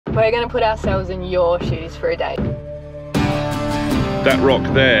We're going to put ourselves in your shoes for a day. That rock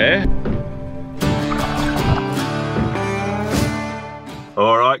there.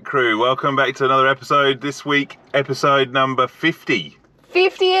 All right, crew, welcome back to another episode. This week, episode number 50.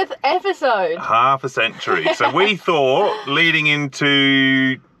 50th episode. Half a century. So we thought, leading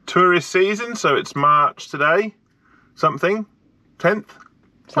into tourist season, so it's March today, something, 10th?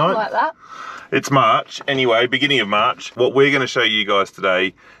 Something 9th? like that. It's March, anyway, beginning of March. What we're going to show you guys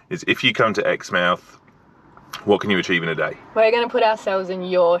today is if you come to Exmouth, what can you achieve in a day? We're going to put ourselves in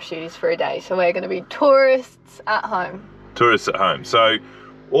your shoes for a day. So we're going to be tourists at home. Tourists at home. So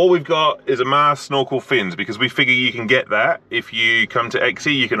all we've got is a mast, snorkel, fins, because we figure you can get that if you come to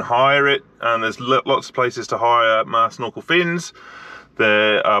Exie. You can hire it, and there's lots of places to hire mast, snorkel, fins.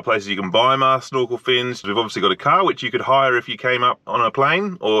 There are places you can buy mast, snorkel, fins. We've obviously got a car which you could hire if you came up on a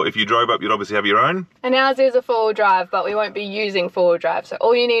plane, or if you drove up you'd obviously have your own. And ours is a four-wheel drive, but we won't be using four-wheel drive, so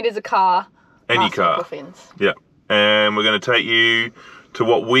all you need is a car. Any car. Fins. Yeah, and we're going to take you to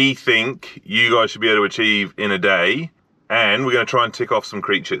what we think you guys should be able to achieve in a day. And we're going to try and tick off some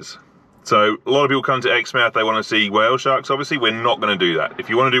creatures. So a lot of people come to Exmouth, they want to see whale sharks. Obviously, we're not going to do that. If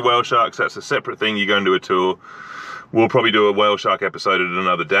you want to do whale sharks, that's a separate thing. You go and do a tour. We'll probably do a whale shark episode at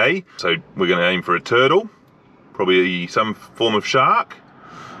another day. So we're going to aim for a turtle, probably some form of shark,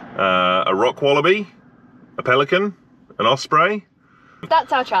 a rock wallaby, a pelican, an osprey.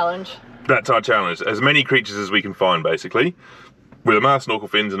 That's our challenge. That's our challenge. As many creatures as we can find, basically, with a mast, snorkel,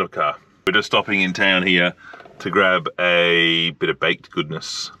 fins, and a car. We're just stopping in town here to grab a bit of baked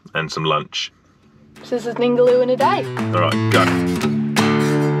goodness and some lunch. So this is Ningaloo in a day. All right, go.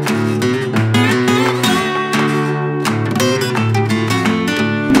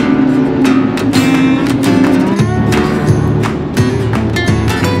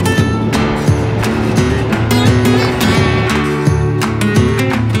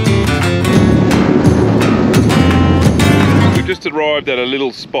 Just arrived at a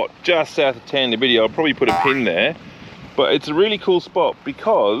little spot just south of town. The video, I'll probably put a pin there, but it's a really cool spot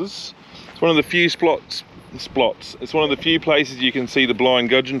because it's one of the few spots. It's one of the few places you can see the blind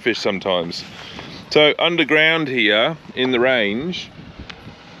gudgeon fish sometimes. So underground here in the range,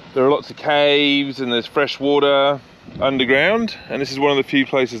 there are lots of caves and there's fresh water underground, and this is one of the few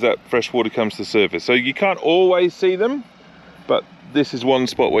places that fresh water comes to the surface. So you can't always see them, but this is one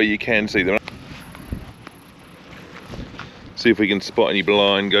spot where you can see them. See if we can spot any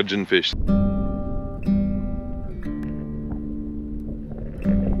blind gudgeon fish.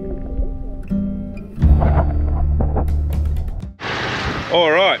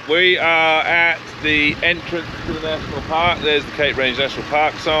 All right, we are at the entrance to the national park. There's the Cape Range National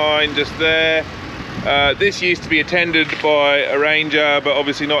Park sign just there. This used to be attended by a ranger, but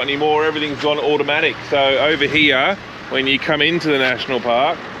obviously not anymore. Everything's gone automatic. So over here, when you come into the national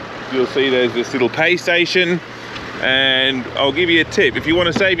park, you'll see there's this little pay station. And I'll give you a tip. If you want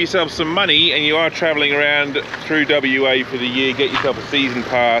to save yourself some money and you are traveling around through WA for the year, get yourself a season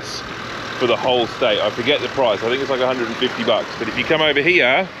pass for the whole state. I forget the price. I think it's like 150 bucks. But if you come over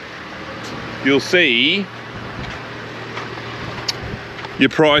here, you'll see your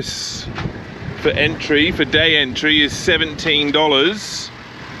price for entry, for day entry, is $17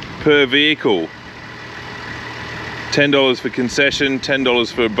 per vehicle. $10 for concession,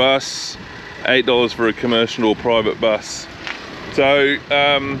 $10 for a bus, $8 for a commercial or private bus. So you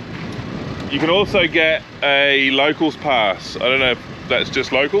can also get a locals pass. I don't know if that's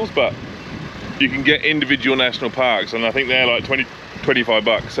just locals, but you can get individual national parks, and I think they're like 25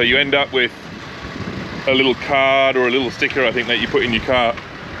 bucks. So you end up with a little card or a little sticker, I think, that you put in your car.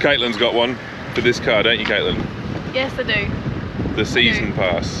 Caitlin's got one for this car, don't you, Caitlin? Yes, I do. The season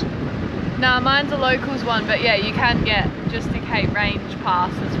pass. No, mine's a locals one, but yeah, you can get just the Cape Range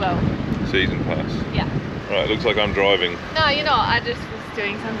pass as well. Season pass. Yeah. Right, looks like I'm driving. No, you're not. I just was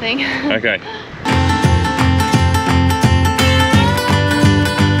doing something. Okay.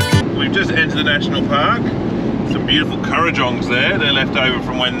 We've just entered the national park. Some beautiful currajongs there. They're left over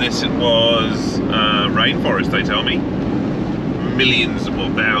from when this was rainforest, they tell me. Millions or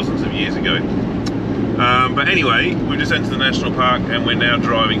thousands of years ago. But anyway, we've just entered the national park and we're now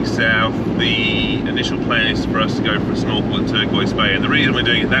driving south. The initial plan is for us to go for a snorkel at Turquoise Bay, and the reason we're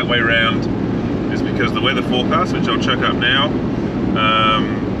doing it that way around is because the weather forecast, which I'll chuck up now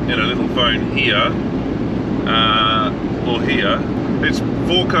in a little phone here, or here, it's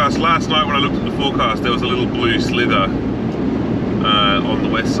forecast. Last night when I looked at the forecast, there was a little blue slither on the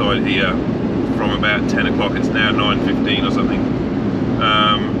west side here from about 10 o'clock. It's now 9:15 or something.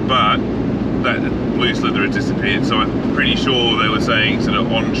 But that blue slither had disappeared, so I'm pretty sure they were saying sort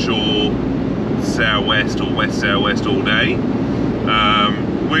of onshore southwest or west southwest all day.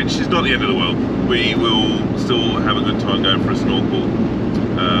 which is not the end of the world. We will still have a good time going for a snorkel,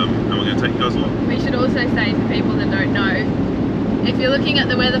 and we're going to take you guys along. We should also say for people that don't know, if you're looking at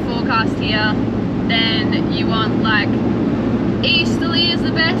the weather forecast here, then you want like easterly is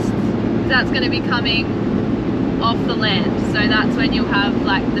the best, because that's going to be coming off the land, so that's when you'll have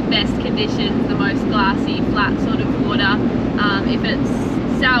like the best conditions, the most glassy, flat sort of water. If it's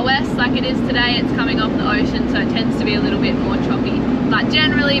southwest like it is today, it's coming off the ocean, so it tends to be a little bit more choppy. But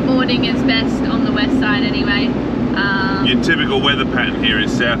generally morning is best on the west side anyway. Your typical weather pattern here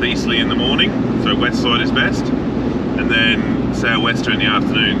is southeasterly in the morning, so west side is best, and then southwester in the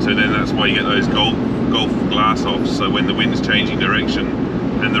afternoon, so then that's why you get those Gulf glass offs, so when the wind's changing direction.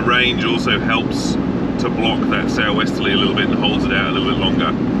 And the range also helps to block that southwesterly a little bit and holds it out a little bit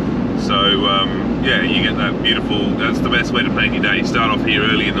longer. So yeah, you get that beautiful, that's the best way to plan your day. Start off here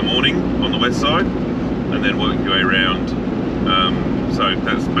early in the morning on the west side and then work your way around. So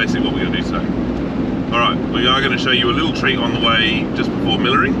that's basically what we're going to do today. Alright, we are going to show you a little treat on the way just before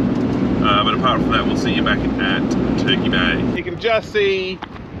millering, but apart from that we'll see you back at Turkey Bay. You can just see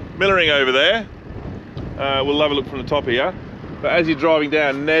millering over there. We'll have a look from the top here. But as you're driving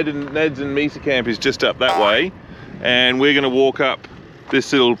down, Ned's and Mesa Camp is just up that way, and we're going to walk up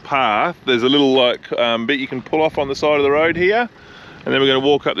this little path. There's a little like bit you can pull off on the side of the road here, and then we're going to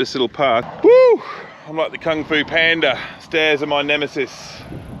walk up this little path. Woo! I'm like the Kung Fu Panda. Stairs are my nemesis.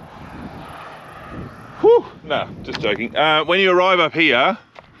 Whew! No, just joking. When you arrive up here,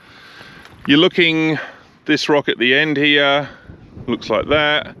 you're looking this rock at the end here. Looks like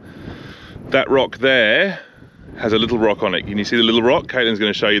that. That rock there has a little rock on it. Can you see the little rock? Caitlin's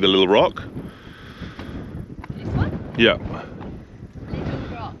going to show you the little rock. This one? Yeah.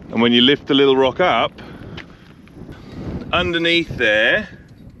 Little rock. And when you lift the little rock up, underneath there,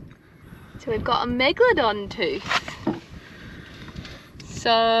 so we've got a Megalodon tooth.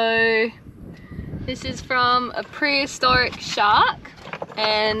 So this is from a prehistoric shark,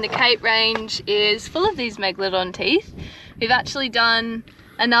 and the Cape Range is full of these Megalodon teeth. We've actually done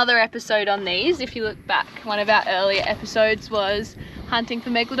another episode on these. If you look back, one of our earlier episodes was hunting for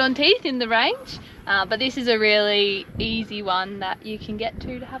Megalodon teeth in the range, but this is a really easy one that you can get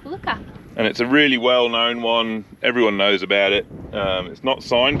to have a look at. And it's a really well-known one. Everyone knows about it. It's not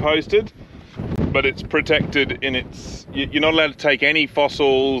signposted, but it's protected in its... You're not allowed to take any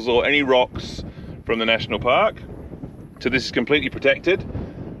fossils or any rocks from the national park, so this is completely protected.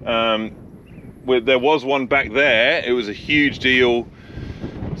 There was one back there. It was a huge deal.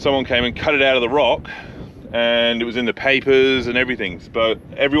 Someone came and cut it out of the rock, and it was in the papers and everything. But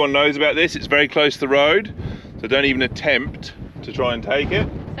everyone knows about this. It's very close to the road, so don't even attempt to try and take it.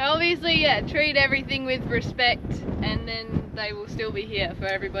 So obviously, yeah, treat everything with respect, and then they will still be here for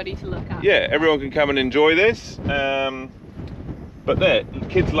everybody to look at. Yeah, everyone can come and enjoy this. But there,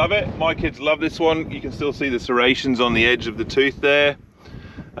 kids love it. My kids love this one. You can still see the serrations on the edge of the tooth there.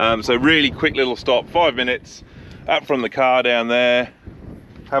 So really quick little stop, 5 minutes, up from the car down there.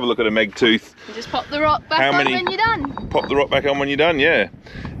 Have a look at a Meg tooth. And just pop the rock back on when you're done. Pop the rock back on when you're done, yeah.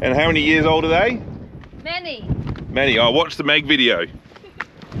 And how many years old are they? Many. Many. Oh, watch the Meg video.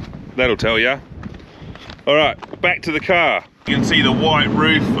 That'll tell you. All right, back to the car. You can see the white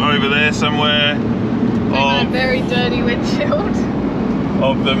roof over there somewhere. A very dirty windshield.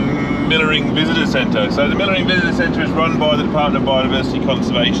 Of the Millering Visitor Centre. So the Millering Visitor Centre is run by the Department of Biodiversity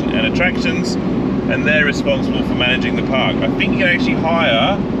Conservation and Attractions, and they're responsible for managing the park. I think you can actually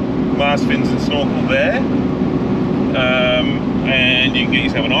hire mast fins and snorkel there, and you can get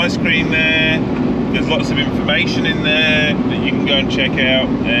yourself an ice cream there. There's lots of information in there that you can go and check out,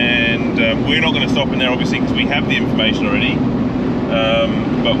 and we're not going to stop in there obviously because we have the information already,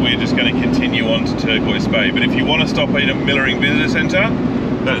 but we're just going to continue on to Turquoise Bay. But if you want to stop in at Millering Visitor Centre,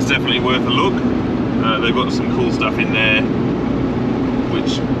 that's definitely worth a look. They've got some cool stuff in there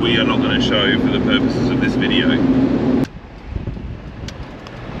which we are not going to show for the purposes of this video.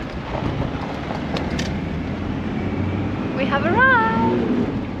 We have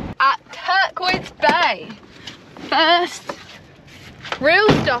arrived at Turquoise Bay. First real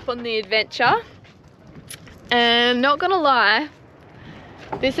stop on the adventure, and not gonna lie,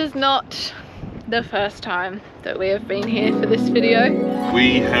 this is not the first time that we have been here for this video.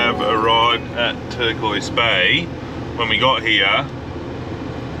 We have arrived at Turquoise Bay. When we got here,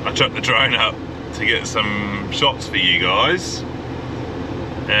 I chucked the drone up to get some shots for you guys,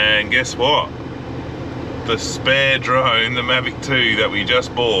 and guess what? The spare drone, the Mavic 2 that we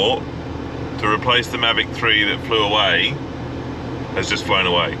just bought to replace the Mavic 3 that flew away, has just flown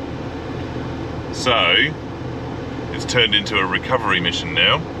away. So it's turned into a recovery mission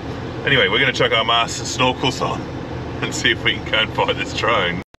now. Anyway, we're going to chuck our masks and snorkels on and see if we can go and find this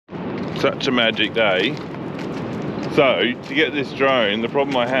drone. Such a magic day. So, to get this drone, the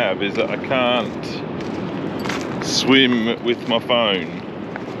problem I have is that I can't swim with my phone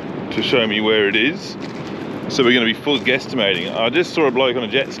to show me where it is. So we're going to be full guesstimating. I just saw a bloke on a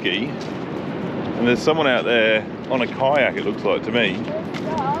jet ski, and there's someone out there on a kayak, it looks like to me.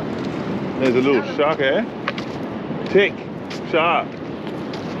 There's a little shark there. Tick, shark.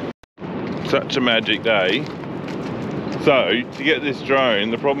 Such a magic day. So, to get this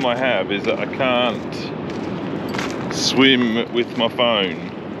drone, the problem I have is that I can't swim with my phone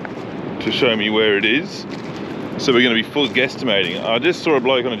to show me where it is. So we're going to be full guesstimating. I just saw a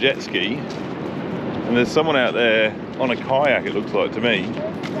bloke on a jet ski, and there's someone out there on a kayak, it looks like to me.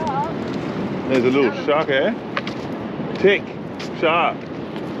 There's a little shark there. Tick, shark.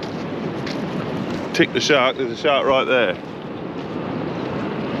 Tick the shark, there's a shark right there.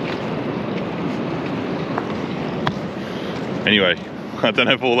 Anyway, I don't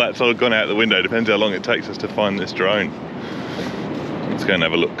know if all that's all gone out the window. Depends how long it takes us to find this drone. Let's go and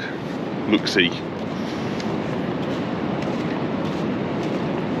have a look. Look-see.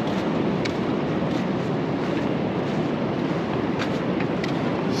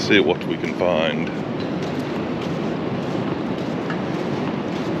 See what we can find.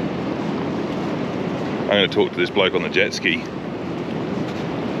 I'm going to talk to this bloke on the jet ski. That's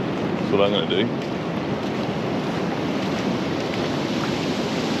what I'm going to do.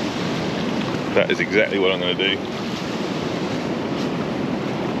 That is exactly what I'm going to do.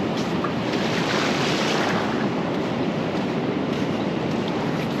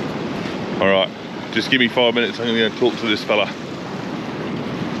 Alright, just give me 5 minutes, I'm going to talk to this fella.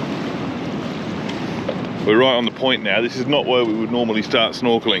 We're right on the point now. This is not where we would normally start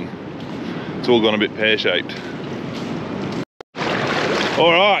snorkeling. It's all gone a bit pear-shaped.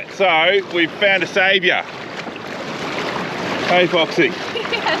 Alright, so we've found a saviour. Hey Foxy. Yeah,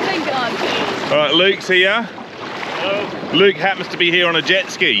 thank God. Alright, Luke's here. Hello. Luke happens to be here on a jet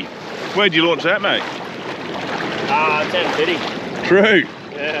ski. Where'd you launch that, mate? It's out City. True.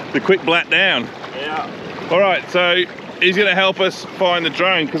 Yeah. The quick blat down. Yeah. Alright, so he's going to help us find the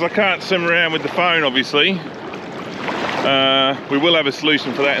drone because I can't swim around with the phone, obviously. We will have a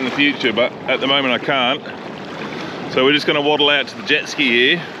solution for that in the future, but at the moment I can't. So we're just going to waddle out to the jet ski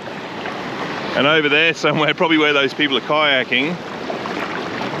here. And over there somewhere, probably where those people are kayaking,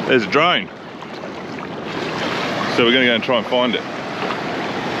 there's a drone. So we're going to go and try and find it.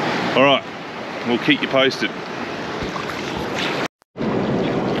 Alright, we'll keep you posted.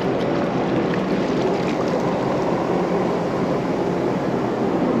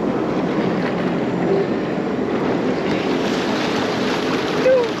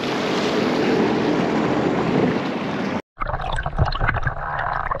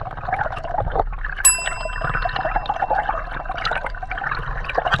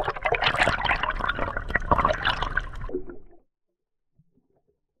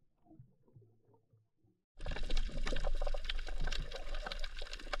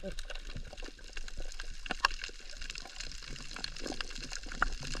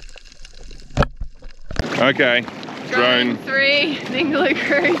 Okay, drone 3, Ningaloo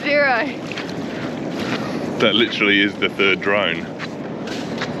Crew 0. That literally is the third drone.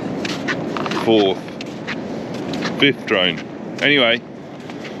 Fourth, fifth drone. Anyway,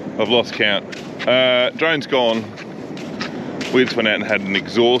 I've lost count. Drone's gone. We just went out and had an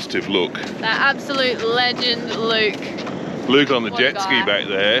exhaustive look. That absolute legend, Luke. Luke on the What a jet ski guy. back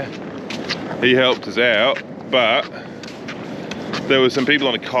there. He helped us out, but there were some people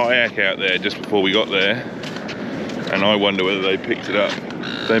on a kayak out there just before we got there, and I wonder whether they picked it up.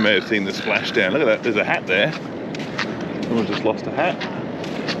 They may have seen the splashdown. Look at that, there's a hat there. Someone just lost a hat.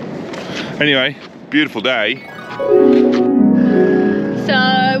 Anyway, beautiful day.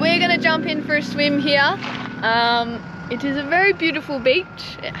 So we're going to jump in for a swim here. It is a very beautiful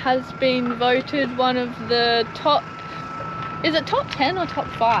beach. It has been voted one of the top, is it top 10 or top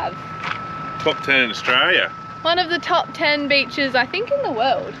 5? Top 10 in Australia. One of the top 10 beaches, I think, in the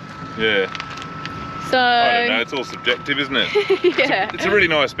world. Yeah. So I don't know, it's all subjective, isn't it? yeah. It's a really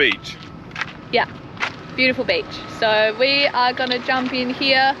nice beach. Yeah, beautiful beach. So we are gonna jump in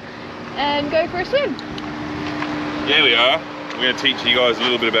here and go for a swim. Yeah, we are. We're going to teach you guys a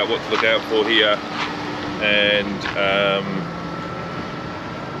little bit about what to look out for here, and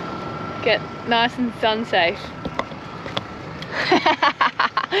Get nice and sun safe.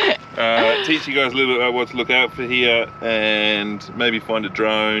 teach you guys a little bit about what to look out for here, and maybe find a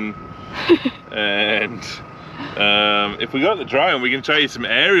drone. And if we got the drone, we can show you some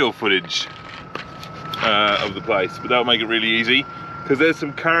aerial footage of the place, but that'll make it really easy because there's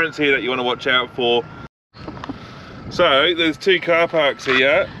some currents here that you want to watch out for. So So there's two car parks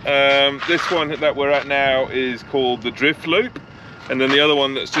here. This one that we're at now is called the Drift Loop, and then the other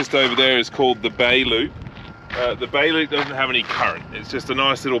one that's just over there is called the Bay Loop. The Bay Loop doesn't have any current. It's just a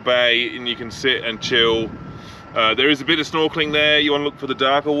nice little bay and you can sit and chill. There is a bit of snorkeling there. You want to look for the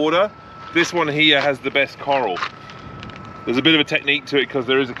darker water. This one here has the best coral. There's a bit of a technique to it because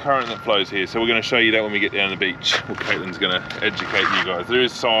there is a current that flows here, so we're going to show you that when we get down the beach. Well, Caitlin's going to educate you guys. There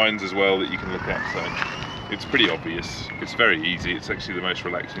is signs as well that you can look at, so it's pretty obvious. It's very easy. It's actually the most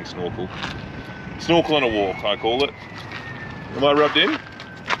relaxing snorkel. Snorkel on a walk, I call it. Am I rubbed in? Am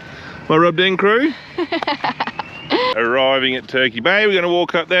I rubbed in, crew? Arriving at Turkey Bay, we're going to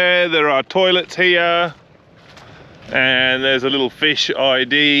walk up there. There are toilets here, and there's a little fish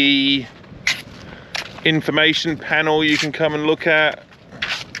ID information panel you can come and look at.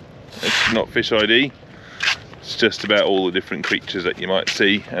 It's not fish ID, it's just about all the different creatures that you might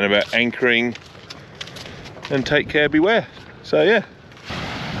see and about anchoring and take care, beware. So yeah,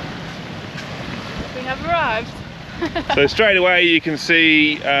 We have arrived. so straight away you can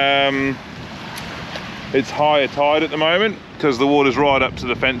see it's higher tide at the moment because the water's right up to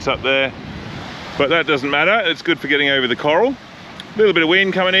the fence up there, but that doesn't matter. It's good for getting over the coral. A little bit of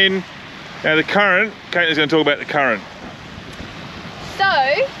wind coming in. Now the current, Caitlin's going to talk about the current. So,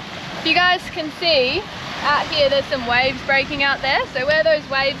 if you guys can see, out here there's some waves breaking out there. So where those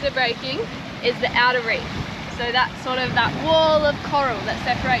waves are breaking is the outer reef. So that's sort of that wall of coral that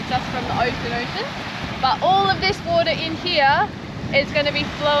separates us from the ocean. But all of this water in here is going to be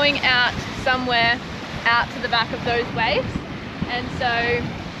flowing out somewhere out to the back of those waves. And so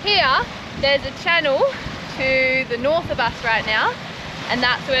here, there's a channel to the north of us right now, and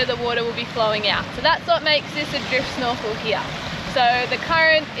that's where the water will be flowing out. So that's what makes this a drift snorkel here. So the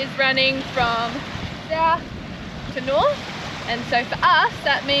current is running from south to north, and so for us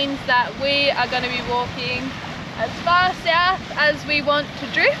that means that we are going to be walking as far south as we want to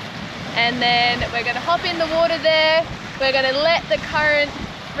drift, and then we're going to hop in the water there. We're going to let the current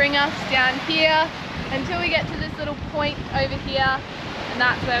bring us down here until we get to this little point over here, and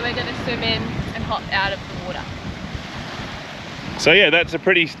that's where we're going to swim in and hop out of the water. So yeah, that's a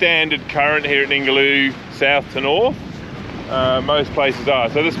pretty standard current here at Ningaloo, south to north. Most places are.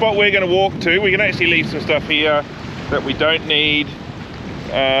 So the spot we're going to walk to, we can actually leave some stuff here that we don't need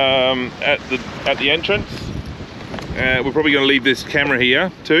at the entrance. We're probably going to leave this camera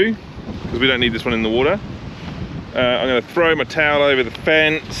here too, because we don't need this one in the water. I'm going to throw my towel over the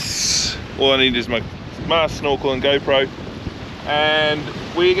fence. All I need is my mask, snorkel and GoPro. And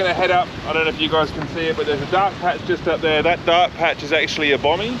we're going to head up. I don't know if you guys can see it, but there's a dark patch just up there. That dark patch is actually a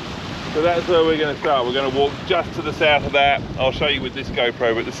bombing. So that's where we're going to start. We're going to walk just to the south of that. I'll show you with this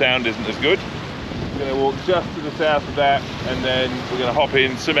GoPro, but the sound isn't as good. We're going to walk just to the south of that, and then we're going to hop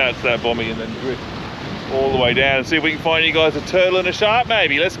in, swim out to that bombing, and then drift all the way down and see if we can find you guys a turtle and a shark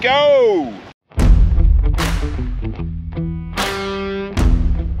maybe. Let's go!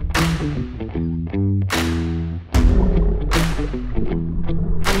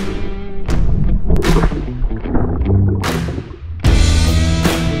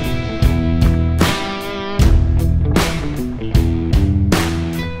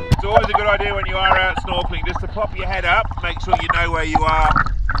 Idea when you are out snorkeling, just to pop your head up, make sure you know where you are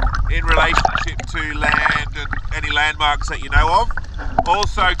in relationship to land and any landmarks that you know of.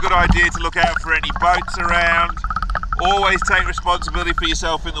 Also, good idea to look out for any boats around. Always take responsibility for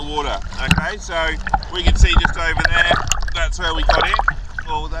yourself in the water. Okay, so we can see just over there, that's where we got in,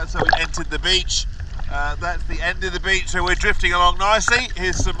 or that's how we entered the beach. That's the end of the beach, so we're drifting along nicely.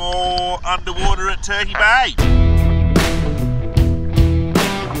 Here's some more underwater at Turkey Bay.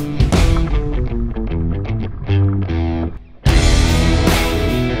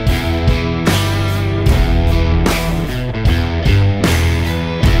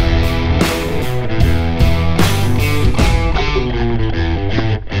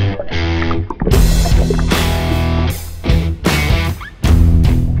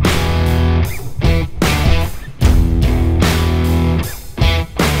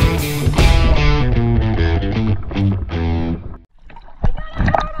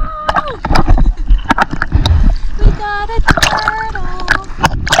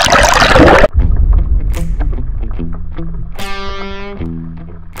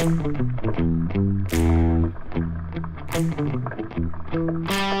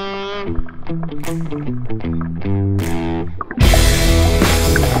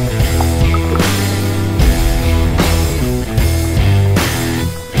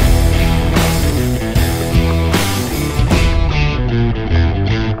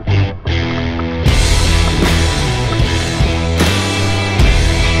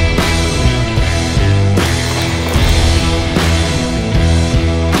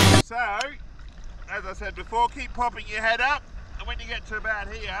 said before, keep popping your head up, and when you get to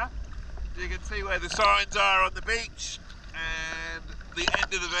about here, you can see where the signs are on the beach and the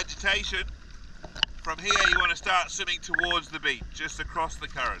end of the vegetation. From here you want to start swimming towards the beach, just across the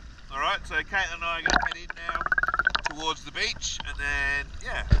current. Alright, so Caitlin and I are going to head in now towards the beach, and then,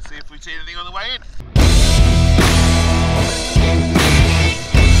 yeah, let's see if we see anything on the way in.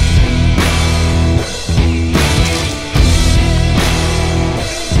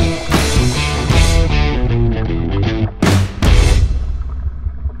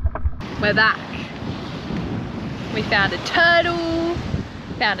 We're back. We found a turtle,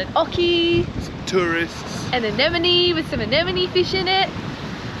 found an ocky, Some tourists. an anemone with some anemone fish in it.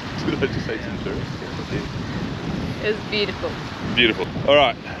 Did I just say some tourists? Yes, I did. It was beautiful. Beautiful.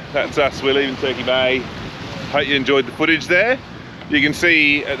 Alright, that's us. We're leaving Turkey Bay. Hope you enjoyed the footage there. You can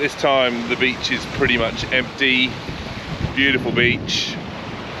see at this time the beach is pretty much empty. Beautiful beach.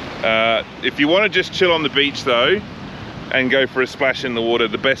 If you want to just chill on the beach though, and go for a splash in the water,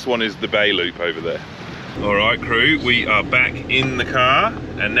 the best one is the Bay Loop over there. Alright crew, we are back in the car,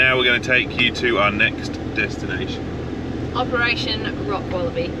 and now we're going to take you to our next destination. Operation Rock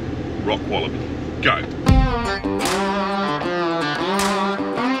Wallaby. Rock Wallaby. Go!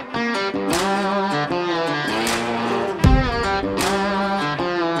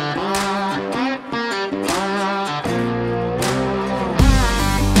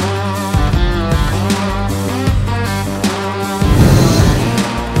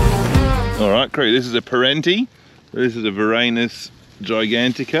 Alright crew, this is a Parenti. This is a Varanus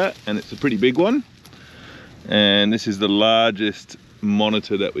gigantica, and it's a pretty big one. And this is the largest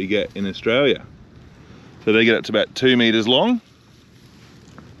monitor that we get in Australia. So they get up to about 2 meters long.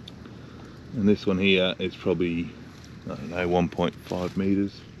 And this one here is probably, I don't know, 1.5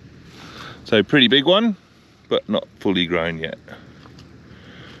 meters. So pretty big one, but not fully grown yet.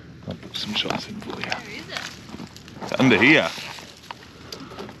 I'll put some shots in for you. Where is it? It's under here.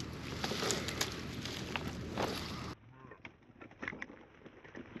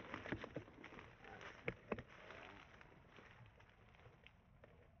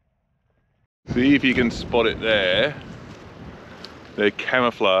 See if you can spot it there. Their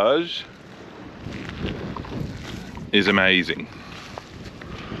camouflage is amazing.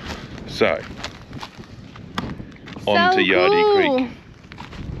 So, on to Yardie Creek.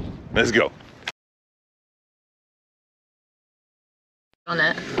 Let's go. On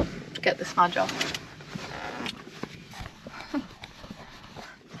it. Get the smudge off.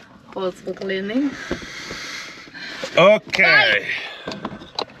 What's cleaning? Okay.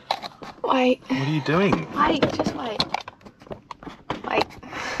 Wait. What are you doing? Wait, just wait. Wait.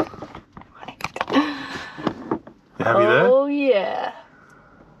 You happy there? Oh yeah.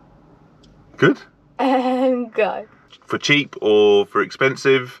 Good. And go. For cheap or for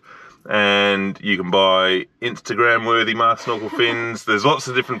expensive, and you can buy Instagram worthy mast snorkel fins. There's lots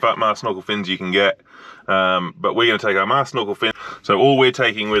of different mast snorkel fins you can get, but we're going to take our mast snorkel fin. So all we're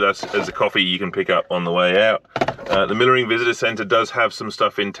taking with us is a coffee you can pick up on the way out. The Millering Visitor Centre does have some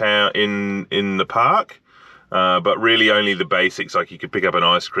stuff in town, in the park, but really only the basics, like you could pick up an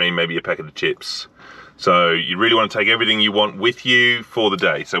ice cream, maybe a packet of chips. So you really want to take everything you want with you for the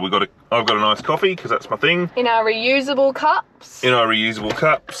day. So I've got a nice coffee, because that's my thing. In our reusable cups. In our reusable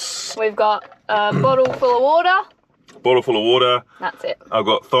cups. We've got a bottle full of water. Bottle full of water. That's it. I've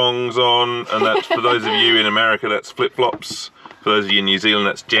got thongs on, and that's, for those of you in America, that's flip-flops. For those of you in New Zealand,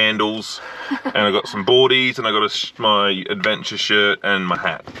 that's jandals. And I've got some boardies, and I've got my adventure shirt and my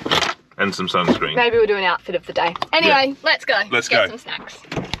hat. And some sunscreen. Maybe we'll do an outfit of the day. Anyway, Yeah. let's go. Let's get go. some snacks.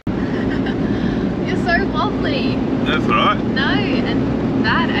 You're so wobbly. That's alright. No, and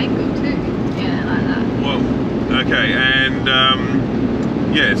bad angle too. Yeah, like that. Well, okay, and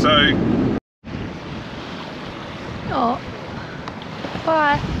yeah, so... Oh.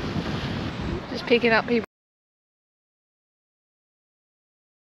 Bye. Just picking up people.